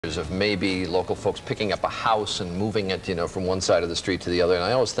of maybe local folks picking up a house and moving it, you know, from one side of the street to the other. And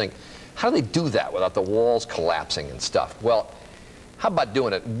I always think, how do they do that without the walls collapsing and stuff? Well, how about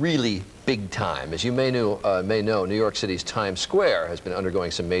doing it really big time? As you may know, New York City's Times Square has been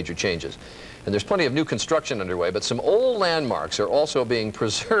undergoing some major changes. And there's plenty of new construction underway, but some old landmarks are also being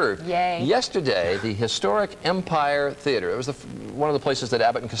preserved. Yay. Yesterday, the historic Empire Theater, it was one of the places that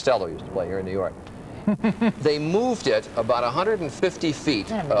Abbott and Costello used to play here in New York. They moved it about 150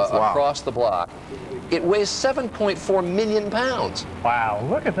 feet across the block. It weighs 7.4 million pounds. Wow,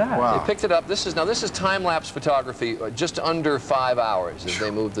 look at that. Wow. They picked it up. This is time-lapse photography, just under 5 hours as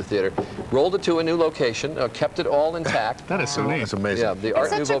they moved the theater. Rolled it to a new location, kept it all intact. That is so neat. That's amazing. Yeah, the Art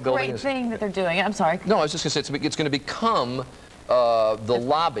Nouveau building It's such a great thing that they're doing. I'm sorry. No, I was just going to say, it's going to become the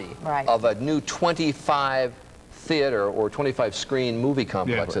lobby of a new 25 theater or 25 screen movie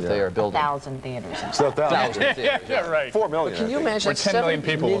complex that they are building. 1,000 theaters. So 1,000 theaters. Yeah, right. 4 million. But can you imagine 10 million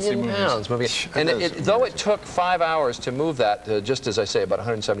people will see movies. pounds moving? And though it took 5 hours to move that, just as I say, about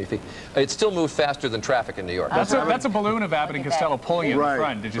 170 feet, it still moved faster than traffic in New York. That's a balloon of Abbott and Costello pulling it in the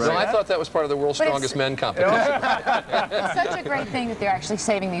front. Did you see No, that? I thought that was part of the World's Strongest Men competition. It's such a great thing that they're actually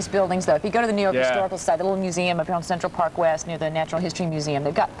saving these buildings, though. If you go to the New York Historical Society, the little museum up here on Central Park West near the Natural History Museum,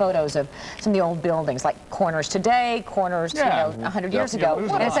 they've got photos of some of the old buildings, like corners today, corners, you know, 100 years ago.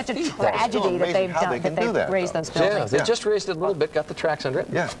 And it's such a tragedy that they've done, that they've raised those buildings. Yeah, they just raised it a little bit, got the tracks under it.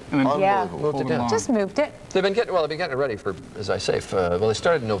 Yeah, moved it down. Just moved it. They've been getting it ready for, as I say, well, they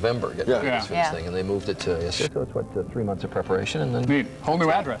started in November getting ready for this thing, and they moved it to yesterday. So it's what, 3 months of preparation, and then neat. Whole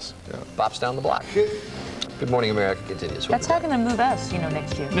new address. Bops down the block. Good Morning America continues. That's how they're going to move us, you know,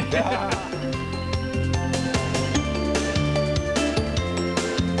 next year.